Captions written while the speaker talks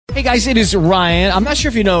Hey guys, it is Ryan. I'm not sure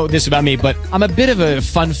if you know this about me, but I'm a bit of a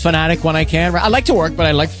fun fanatic when I can. I like to work, but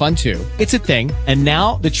I like fun too. It's a thing. And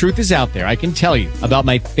now the truth is out there. I can tell you about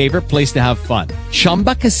my favorite place to have fun.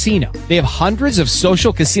 Chumba Casino. They have hundreds of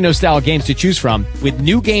social casino style games to choose from with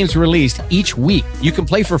new games released each week. You can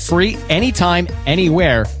play for free anytime,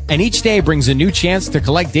 anywhere. And each day brings a new chance to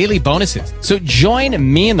collect daily bonuses. So join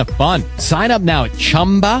me in the fun. Sign up now at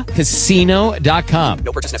ChumbaCasino.com.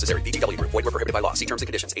 No purchase necessary. VGW Group. Void where prohibited by law. See terms and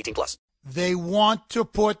conditions. 18+. They want to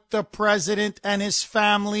put the president and his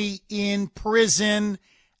family in prison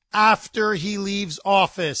after he leaves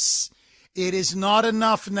office. It is not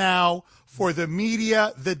enough now for the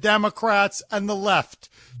media, the Democrats, and the left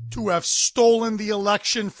to have stolen the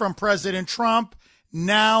election from President Trump.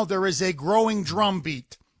 Now there is a growing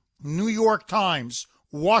drumbeat. New York Times,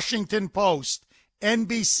 Washington Post,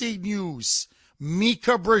 NBC News,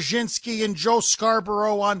 Mika Brzezinski and Joe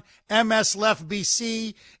Scarborough on MS Left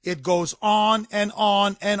BC. It goes on and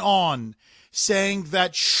on and on, saying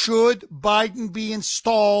that should Biden be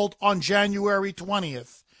installed on January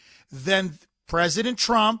 20th, then President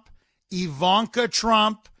Trump, Ivanka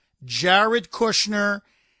Trump, Jared Kushner,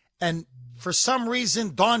 and for some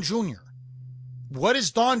reason, Don Jr. What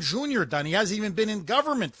has Don Jr. done? He hasn't even been in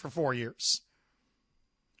government for 4 years.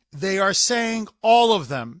 They are saying all of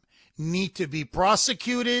them need to be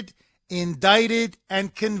prosecuted, indicted,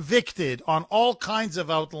 and convicted on all kinds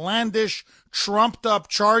of outlandish, trumped-up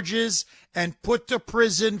charges and put to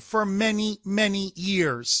prison for many, many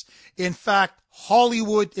years. In fact,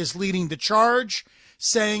 Hollywood is leading the charge,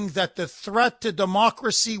 saying that the threat to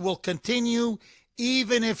democracy will continue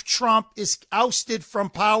even if Trump is ousted from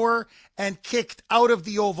power and kicked out of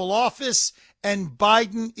the Oval Office and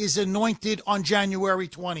Biden is anointed on January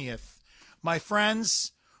 20th. My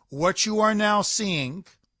friends, what you are now seeing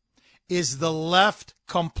is the left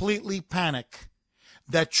completely panic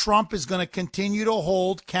that Trump is going to continue to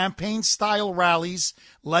hold campaign-style rallies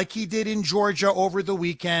like he did in Georgia over the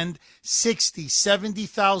weekend, 60,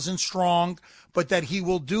 70,000 strong, but that he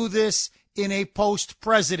will do this in a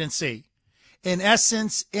post-presidency. In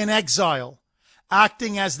essence, in exile,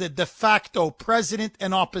 acting as the de facto president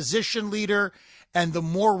and opposition leader, and the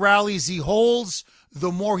more rallies he holds,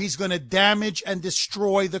 the more he's going to damage and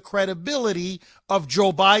destroy the credibility of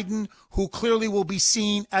Joe Biden, who clearly will be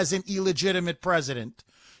seen as an illegitimate president.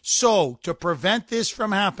 So, to prevent this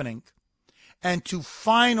from happening, and to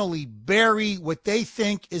finally bury what they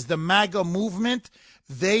think is the MAGA movement,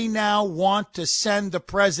 they now want to send the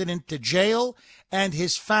president to jail and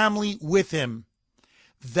his family with him.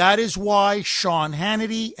 That is why Sean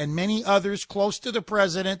Hannity and many others close to the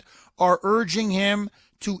president are urging him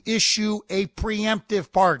to issue a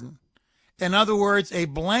preemptive pardon. In other words, a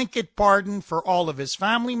blanket pardon for all of his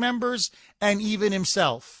family members and even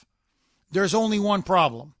himself. There's only one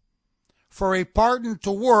problem. For a pardon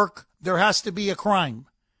to work, there has to be a crime.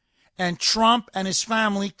 And Trump and his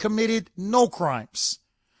family committed no crimes.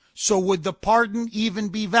 So would the pardon even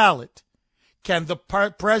be valid? Can the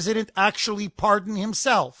president actually pardon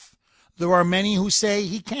himself? There are many who say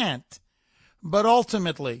he can't. But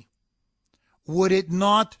ultimately, would it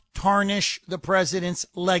not tarnish the president's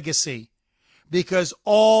legacy? Because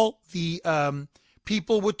all the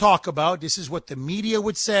people would talk about, this is what the media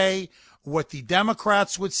would say, what the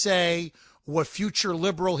Democrats would say, what future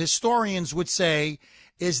liberal historians would say,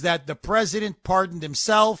 is that the president pardoned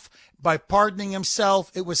himself. By pardoning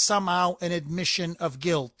himself, it was somehow an admission of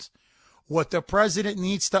guilt. What the president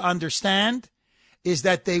needs to understand is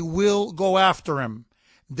that they will go after him.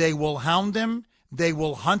 They will hound him. They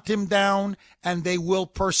will hunt him down, and they will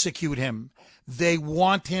persecute him. They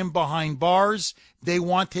want him behind bars. They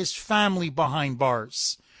want his family behind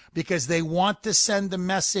bars because they want to send the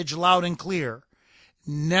message loud and clear.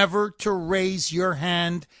 Never to raise your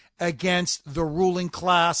hand against the ruling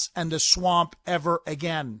class and the swamp ever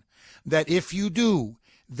again. That if you do,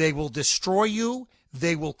 they will destroy you,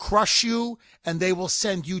 they will crush you, and they will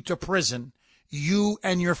send you to prison, you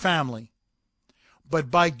and your family.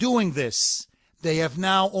 But by doing this, they have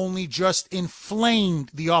now only just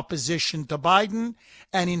inflamed the opposition to Biden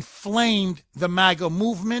and inflamed the MAGA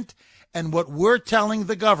movement. And what we're telling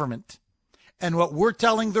the government and what we're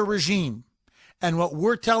telling the regime and what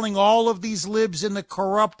we're telling all of these libs in the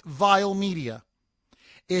corrupt, vile media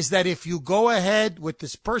is that if you go ahead with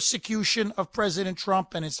this persecution of President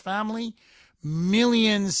Trump and his family,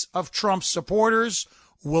 millions of Trump supporters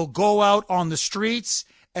will go out on the streets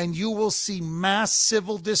and you will see mass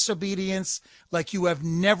civil disobedience like you have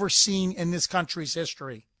never seen in this country's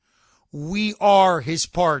history. We are his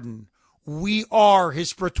pardon. We are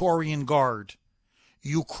his Praetorian Guard.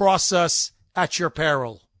 You cross us at your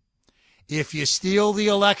peril. If you steal the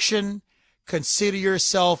election, consider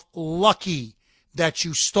yourself lucky that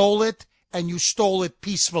you stole it, and you stole it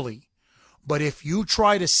peacefully. But if you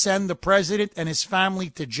try to send the president and his family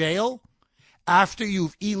to jail after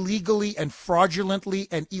you've illegally and fraudulently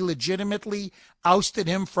and illegitimately ousted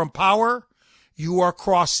him from power, you are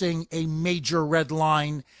crossing a major red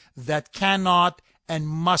line that cannot and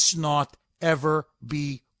must not ever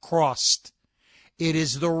be crossed. It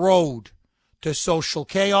is the road to social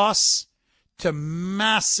chaos, to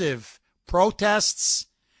massive protests,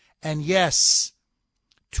 and yes,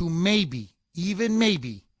 to maybe, even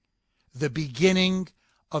maybe, the beginning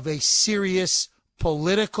of a serious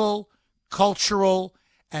political, cultural,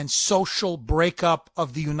 and social breakup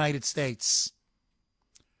of the United States.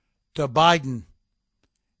 To Biden,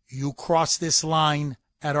 you cross this line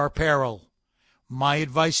at our peril. My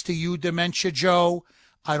advice to you, Dementia Joe,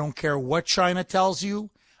 I don't care what China tells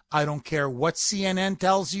you. I don't care what CNN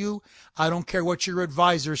tells you. I don't care what your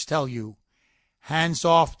advisors tell you. Hands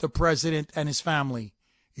off the president and his family.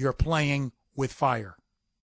 You're playing with fire.